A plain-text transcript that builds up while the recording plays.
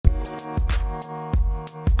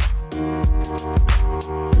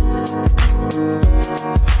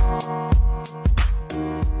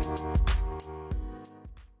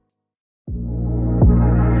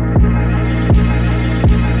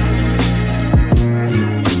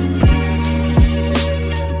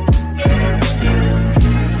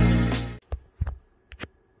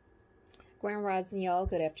rising, y'all.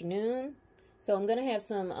 Good afternoon. So I'm going to have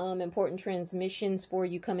some important transmissions for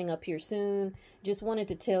you coming up here soon. Just wanted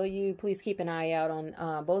to tell you, please keep an eye out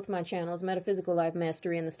on both my channels, Metaphysical Life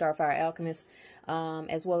Mastery and the Starfire Alchemist,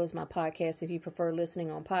 as well as my podcast. If you prefer listening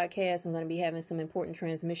on podcasts, I'm going to be having some important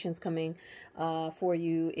transmissions coming for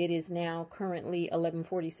you. It is now currently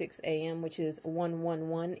 11:46 a.m., which is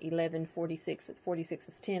 111, 11:46. 46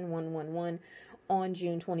 is 10, 111 on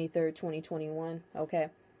June 23rd, 2021. Okay.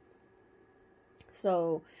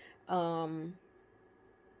 So,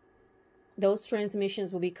 those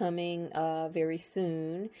transmissions will be coming very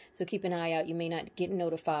soon, so keep an eye out. You may not get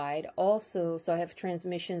notified. Also, so I have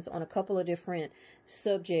transmissions on a couple of different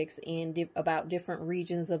subjects and about different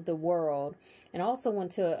regions of the world. And I also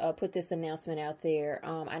want to put this announcement out there.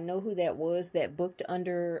 I know who that was that booked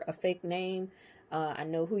under a fake name. I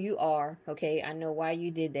know who you are, okay? I know why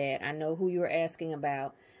you did that. I know who you were asking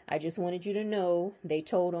about. I just wanted you to know they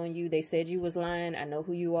told on you. They said you was lying. I know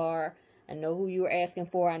who you are. I know who you were asking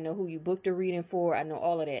for. I know who you booked a reading for. I know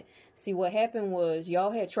all of that. See, what happened was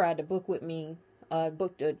y'all had tried to book with me,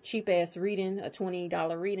 booked a cheap-ass reading, a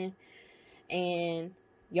 $20 reading, and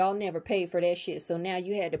y'all never paid for that shit. So now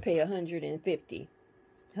you had to pay $150.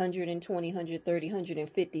 120, 130,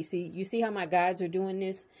 150. See, you see how my guides are doing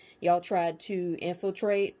this? Y'all tried to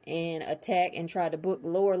infiltrate and attack and try to book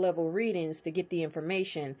lower level readings to get the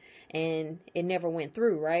information, and it never went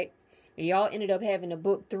through, right? Y'all ended up having to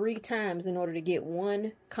book 3 times in order to get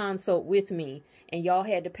one consult with me, and y'all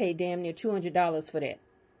had to pay damn near $200 for that.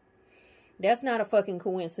 That's not a fucking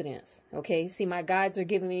coincidence, okay? See, my guides are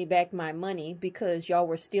giving me back my money because y'all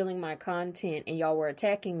were stealing my content and y'all were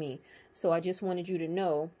attacking me. So I just wanted you to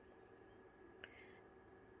know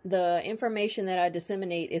the information that I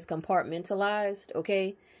disseminate is compartmentalized,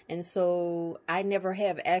 okay? And so I never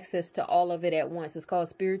have access to all of it at once. It's called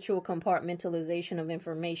spiritual compartmentalization of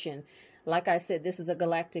information. Like I said, this is a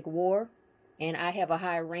galactic war, and I have a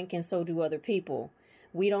high rank and so do other people.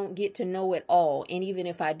 We don't get to know it all. And even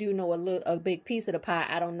if I do know a big piece of the pie,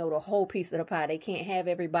 I don't know the whole piece of the pie. They can't have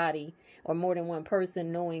everybody or more than one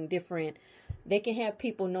person knowing different. They can have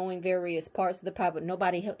people knowing various parts of the pie, but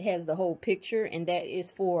nobody has the whole picture. And that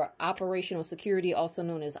is for operational security, also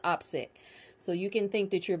known as OPSEC. So you can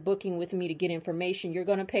think that you're booking with me to get information. You're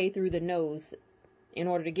going to pay through the nose in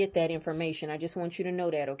order to get that information. I just want you to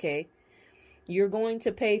know that, okay? You're going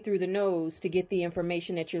to pay through the nose to get the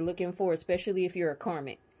information that you're looking for, especially if you're a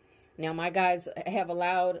karmic. Now, my guys have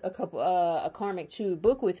allowed a karmic to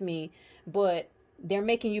book with me, but they're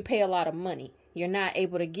making you pay a lot of money. You're not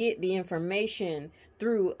able to get the information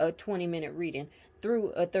through a 20-minute reading,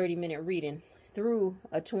 through a 30-minute reading, through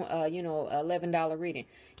a $11 reading.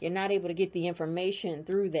 You're not able to get the information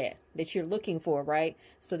through that you're looking for, right?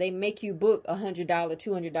 So they make you book a $100,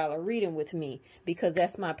 $200 reading with me because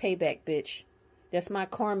that's my payback, bitch. That's my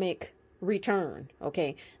karmic return,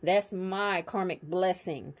 okay? That's my karmic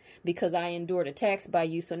blessing because I endured attacks by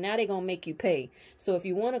you. So now they're going to make you pay. So if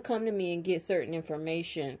you want to come to me and get certain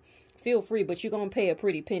information, feel free, but you're going to pay a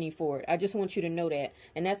pretty penny for it. I just want you to know that.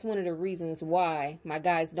 And that's one of the reasons why my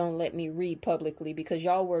guys don't let me read publicly, because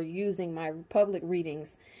y'all were using my public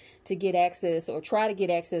readings to get access or try to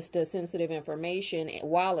get access to sensitive information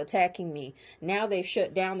while attacking me. Now they've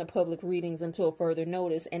shut down the public readings until further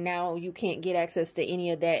notice, and now you can't get access to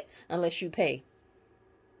any of that unless you pay.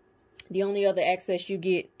 The only other access you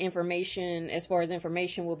get information, as far as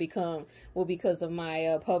information, will because of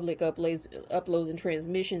my public uploads and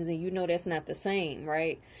transmissions, and you know that's not the same,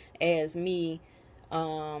 right, as me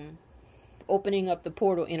opening up the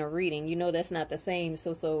portal in a reading. You know that's not the same.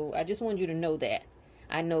 So I just want you to know that.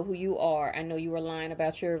 I know who you are. I know you were lying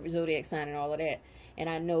about your zodiac sign and all of that. And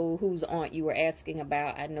I know whose aunt you were asking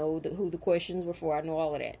about. I know who the questions were for. I know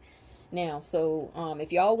all of that. Now, so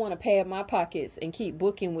if y'all want to pad my pockets and keep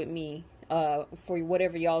booking with me for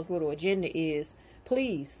whatever y'all's little agenda is,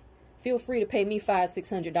 please feel free to pay me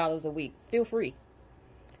 $500-$600 a week. Feel free.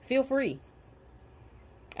 Feel free.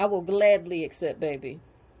 I will gladly accept, baby.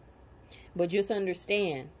 But just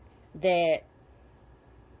understand that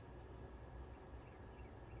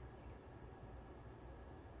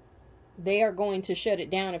they are going to shut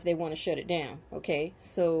it down if they want to shut it down, okay?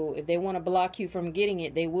 So if they want to block you from getting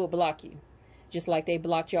it, they will block you. Just like they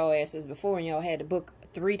blocked y'all asses before, and y'all had to book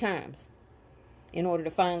 3 times in order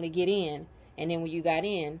to finally get in. And then when you got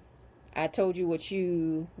in, I told you what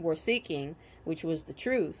you were seeking, which was the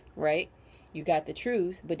truth, right? You got the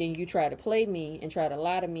truth, but then you try to play me and try to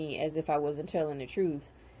lie to me as if I wasn't telling the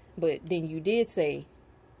truth. But then you did say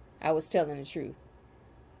I was telling the truth.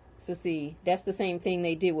 So see, that's the same thing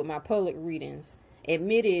they did with my public readings.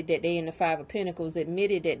 admitted that they in the Five of Pentacles,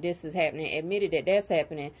 admitted that this is happening, admitted that that's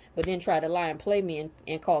happening, but then try to lie and play me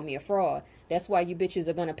and call me a fraud. That's why you bitches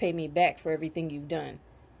are going to pay me back for everything you've done.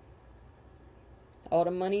 All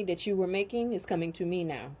the money that you were making is coming to me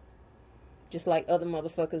now. Just like other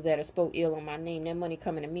motherfuckers that have spoke ill on my name, that money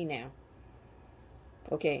coming to me now.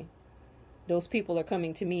 Okay. Those people are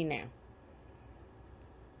coming to me now.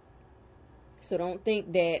 So don't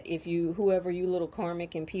think that if you, whoever you little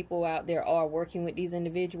karmic and people out there are working with these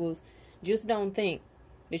individuals, just don't think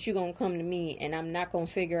that you're going to come to me and I'm not going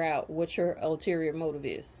to figure out what your ulterior motive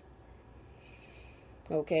is.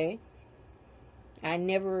 Okay? I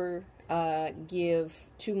never give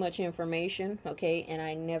too much information, okay? And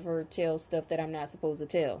I never tell stuff that I'm not supposed to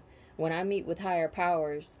tell. When I meet with higher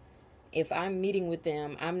powers, if I'm meeting with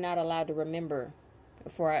them, I'm not allowed to remember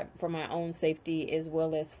for my own safety as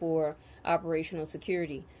well as for operational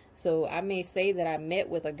security. So I may say that I met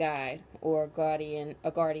with a guide or a guardian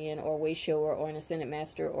or way shower or an ascended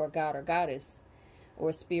master or god or goddess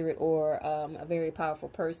or spirit or a very powerful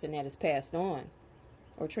person that has passed on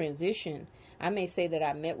or transitioned. I may say that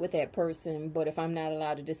I met with that person, but if I'm not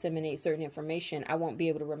allowed to disseminate certain information, I won't be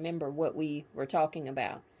able to remember what we were talking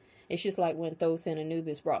about. It's just like when Thoth and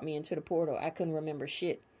Anubis brought me into the portal. I couldn't remember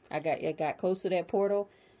shit. I got close to that portal,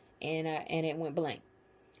 and it went blank.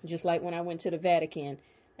 Just like when I went to the Vatican,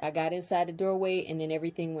 I got inside the doorway, and then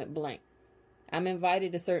everything went blank. I'm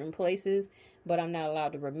invited to certain places, but I'm not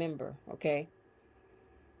allowed to remember, okay?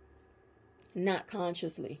 Not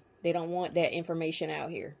consciously. They don't want that information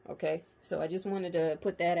out here, okay? So I just wanted to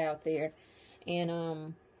put that out there.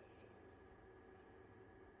 And,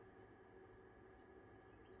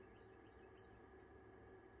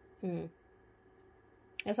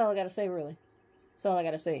 that's all I got to say, really. That's all I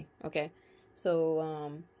got to say, okay?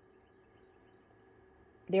 So,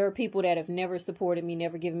 there are people that have never supported me,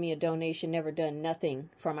 never given me a donation, never done nothing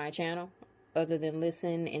for my channel other than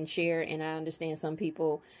listen and share. And I understand some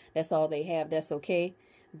people, that's all they have. That's okay.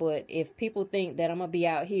 But if people think that I'm going to be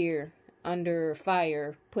out here under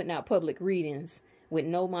fire, putting out public readings with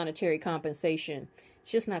no monetary compensation,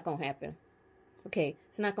 it's just not going to happen. Okay,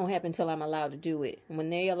 it's not going to happen until I'm allowed to do it. When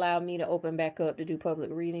they allow me to open back up to do public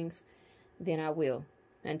readings, then I will.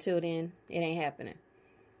 Until then, it ain't happening.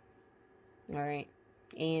 All right.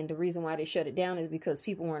 And the reason why they shut it down is because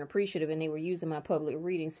people weren't appreciative and they were using my public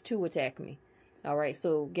readings to attack me. All right.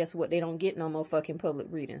 So guess what? They don't get no more fucking public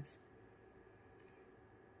readings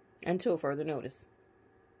until further notice.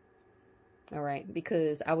 All right.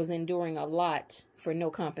 Because I was enduring a lot for no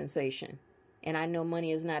compensation. And I know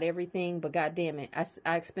money is not everything, but God damn it,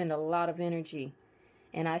 I expend a lot of energy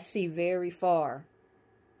and I see very far.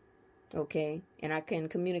 Okay. And I can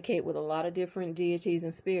communicate with a lot of different deities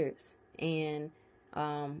and spirits. And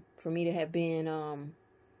for me to have been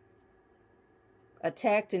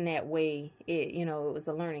attacked in that way, it was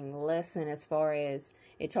a learning lesson as far as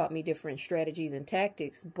it taught me different strategies and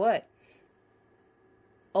tactics. But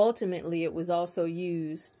ultimately, it was also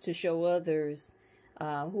used to show others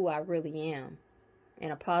who I really am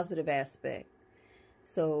in a positive aspect.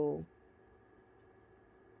 So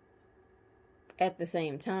at the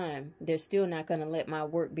same time, they're still not going to let my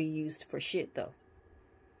work be used for shit though.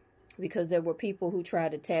 Because there were people who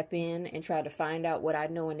tried to tap in and try to find out what I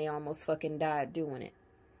know and they almost fucking died doing it.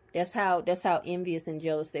 That's how envious and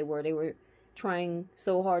jealous they were. They were trying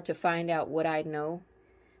so hard to find out what I know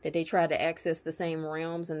that they tried to access the same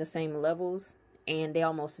realms and the same levels. And they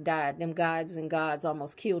almost died. Them guides and gods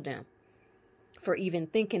almost killed them for even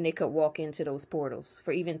thinking they could walk into those portals,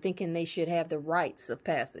 for even thinking they should have the rites of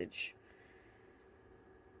passage.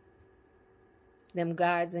 Them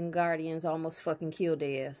guides and guardians almost fucking killed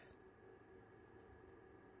their ass.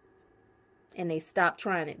 And they stopped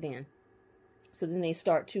trying it then. So then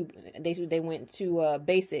they went to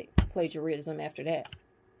basic plagiarism after that.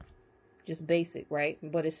 Just basic, right?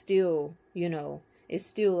 But it's still, it's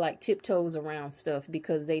still like tiptoes around stuff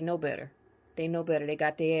because they know better. They know better. They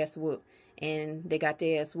got their ass whooped. And they got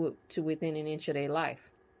their ass whooped to within an inch of their life.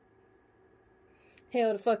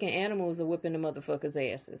 Hell, the fucking animals are whipping the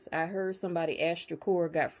motherfuckers' asses. I heard somebody astral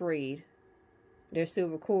cord got frayed. Their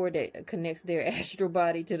silver cord that connects their astral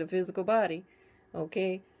body to the physical body.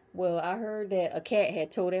 Okay? Well, I heard that a cat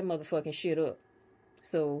had tore that motherfucking shit up.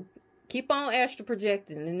 So keep on astral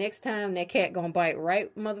projecting. The next time that cat gonna bite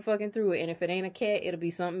right motherfucking through it. And if it ain't a cat, it'll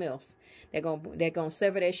be something else. They're gonna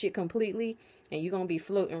sever that shit completely. And you're gonna be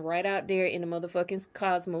floating right out there in the motherfucking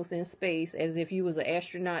cosmos in space as if you was an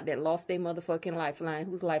astronaut that lost their motherfucking lifeline,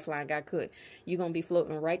 whose lifeline got cut. You're gonna be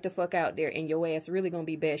floating right the fuck out there and your ass really gonna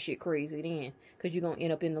be batshit crazy then. Cause you're gonna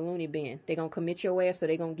end up in the loony bin. They're gonna commit your ass, so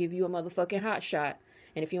they're gonna give you a motherfucking hot shot.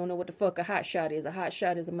 And if you don't know what the fuck a hot shot is a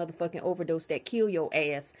motherfucking overdose that kill your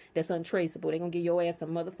ass. That's untraceable. They're going to give your ass a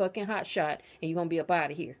motherfucking hot shot and you're going to be up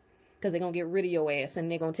out of here. Because they're going to get rid of your ass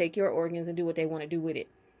and they're going to take your organs and do what they want to do with it.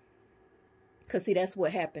 Because, see, that's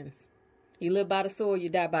what happens. You live by the sword, you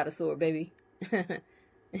die by the sword, baby. But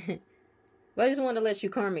I just want to let you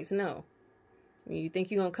karmics know. You think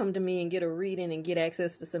you're going to come to me and get a reading and get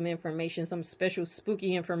access to some information, some special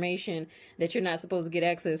spooky information that you're not supposed to get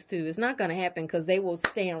access to. It's not going to happen because they will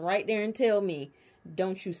stand right there and tell me,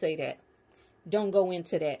 don't you say that. Don't go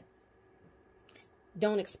into that.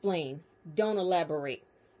 Don't explain. Don't elaborate.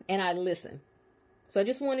 And I listen. So I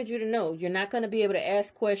just wanted you to know you're not going to be able to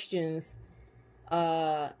ask questions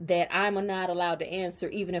that I'm not allowed to answer,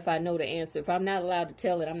 even if I know the answer. If I'm not allowed to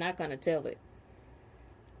tell it, I'm not going to tell it.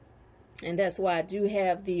 And that's why I do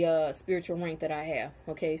have the spiritual rank that I have.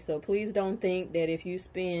 Okay, so please don't think that if you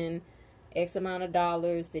spend X amount of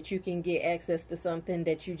dollars that you can get access to something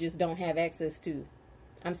that you just don't have access to.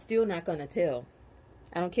 I'm still not going to tell.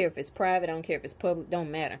 I don't care if it's private. I don't care if it's public.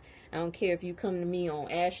 Don't matter. I don't care if you come to me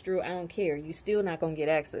on Astro. I don't care. You still not going to get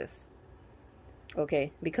access.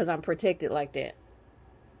 Okay, because I'm protected like that.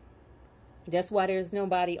 That's why there's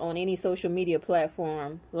nobody on any social media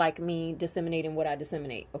platform like me disseminating what I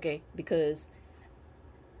disseminate, okay? Because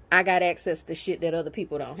I got access to shit that other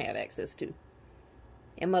people don't have access to.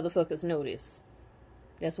 And motherfuckers know this.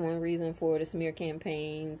 That's one reason for the smear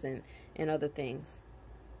campaigns and other things.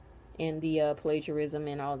 And the plagiarism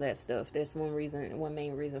and all that stuff. That's one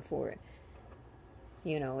main reason for it.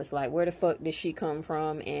 You know, it's like, where the fuck did she come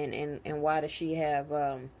from? And why does she have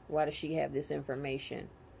this information?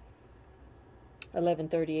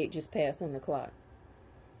 11:38 just passed on the clock.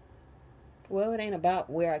 Well, it ain't about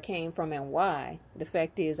where I came from and why. The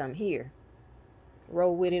fact is, I'm here.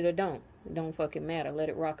 Roll with it or don't. It don't fucking matter. Let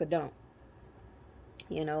it rock or don't.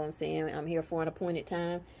 You know what I'm saying? I'm here for an appointed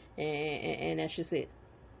time, and that's just it.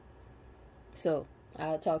 So,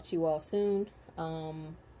 I'll talk to you all soon.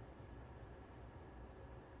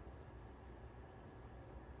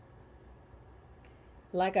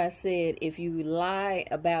 Like I said, if you lie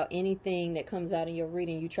about anything that comes out in your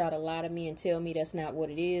reading, you try to lie to me and tell me that's not what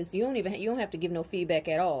it is. You don't have to give no feedback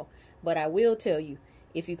at all. But I will tell you,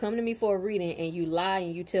 if you come to me for a reading and you lie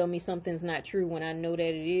and you tell me something's not true when I know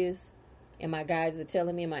that it is, and my guides are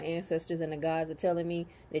telling me, my ancestors and the gods are telling me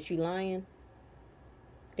that you lying,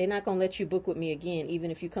 they're not going to let you book with me again,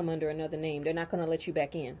 even if you come under another name. They're not going to let you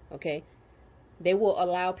back in, okay? They will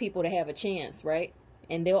allow people to have a chance, right?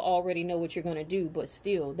 And they'll already know what you're going to do, but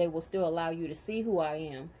still, they will still allow you to see who I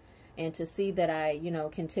am and to see that I,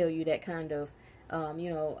 can tell you that kind of,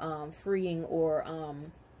 freeing or,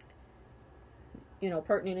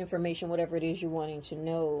 pertinent information, whatever it is you're wanting to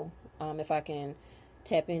know. If I can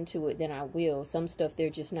tap into it, then I will. Some stuff they're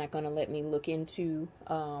just not going to let me look into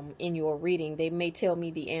in your reading. They may tell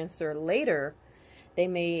me the answer later. They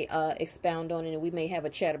may expound on it, and we may have a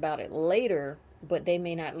chat about it later, but they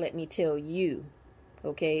may not let me tell you.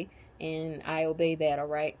 Okay, and I obey that, all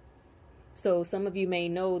right? So some of you may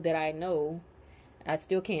know that I know. I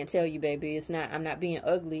still can't tell you, baby. I'm not being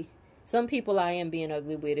ugly. Some people I am being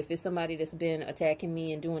ugly with. If it's somebody that's been attacking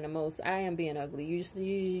me and doing the most, I am being ugly.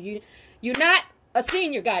 You're not a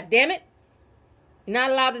senior, goddammit. You're not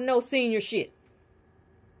allowed to know senior shit.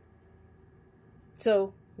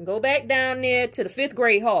 So go back down there to the 5th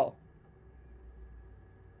grade hall.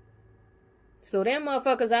 So them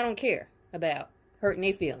motherfuckers I don't care about hurting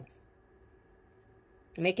their feelings.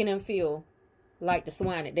 Making them feel like the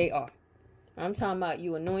swine that they are. I'm talking about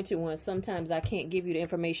you anointed ones. Sometimes I can't give you the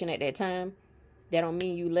information at that time. That don't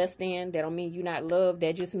mean you less than. That don't mean you not loved.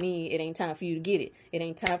 That just mean it ain't time for you to get it. It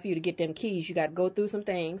ain't time for you to get them keys. You got to go through some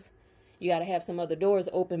things. You got to have some other doors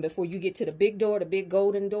open before you get to the big door, the big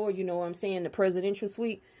golden door. You know what I'm saying? The presidential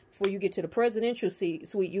suite. Before you get to the presidential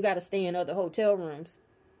suite, you got to stay in other hotel rooms.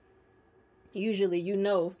 Usually,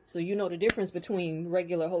 so you know the difference between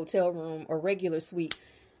regular hotel room or regular suite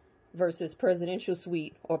versus presidential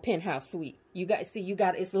suite or penthouse suite.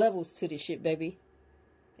 It's levels to this shit, baby.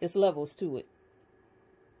 It's levels to it.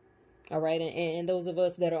 All right, and those of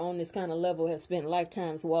us that are on this kind of level have spent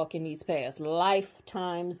lifetimes walking these paths.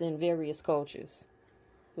 Lifetimes in various cultures.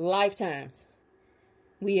 Lifetimes.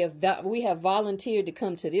 We have volunteered to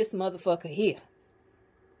come to this motherfucker here.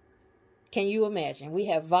 Can you imagine? We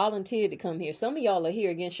have volunteered to come here. Some of y'all are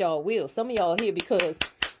here against y'all will. Some of y'all are here because,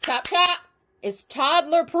 chop, chop, it's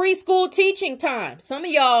toddler preschool teaching time. Some of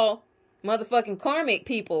y'all motherfucking karmic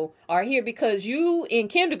people are here because you in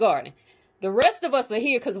kindergarten. The rest of us are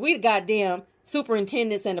here because we the goddamn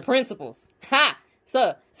superintendents and the principals. Ha!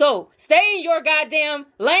 So stay in your goddamn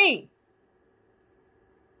lane.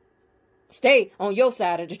 Stay on your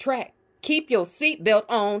side of the track. Keep your seatbelt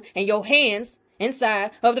on and your hands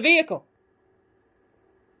inside of the vehicle.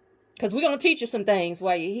 Because we're going to teach you some things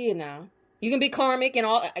while you're here now. You can be karmic and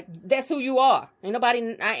all. That's who you are. I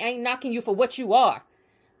ain't knocking you for what you are.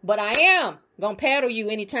 But I am going to paddle you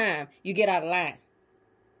anytime you get out of line.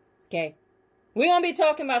 Okay? We're going to be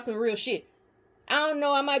talking about some real shit. I don't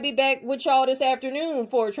know. I might be back with y'all this afternoon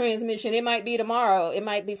for a transmission. It might be tomorrow. It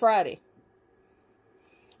might be Friday.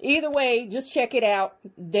 Either way, just check it out.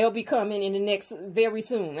 They'll be coming in the next very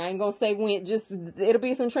soon. I ain't going to say when. Just, it'll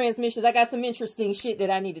be some transmissions. I got some interesting shit that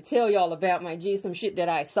I need to tell y'all about, my G. Some shit that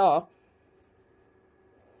I saw.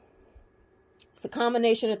 It's a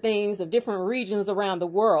combination of things of different regions around the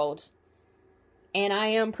world. And I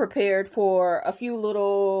am prepared for a few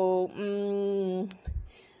little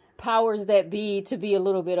powers that be to be a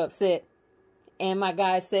little bit upset. And my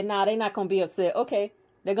guy said, nah, they're not going to be upset. Okay.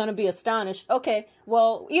 They're going to be astonished. Okay.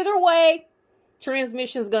 Well, either way,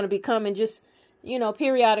 transmission's going to be coming. Just,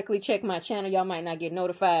 periodically check my channel. Y'all might not get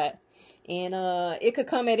notified. And it could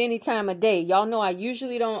come at any time of day. Y'all know I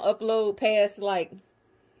usually don't upload past like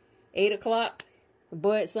 8 o'clock.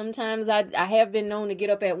 But sometimes I have been known to get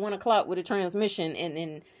up at 1 o'clock with a transmission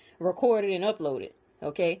and record it and upload it.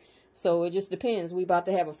 Okay. So it just depends. We about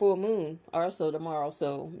to have a full moon also tomorrow.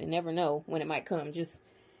 So you never know when it might come. Just,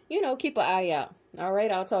 keep an eye out. All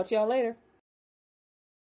right. I'll talk to y'all later.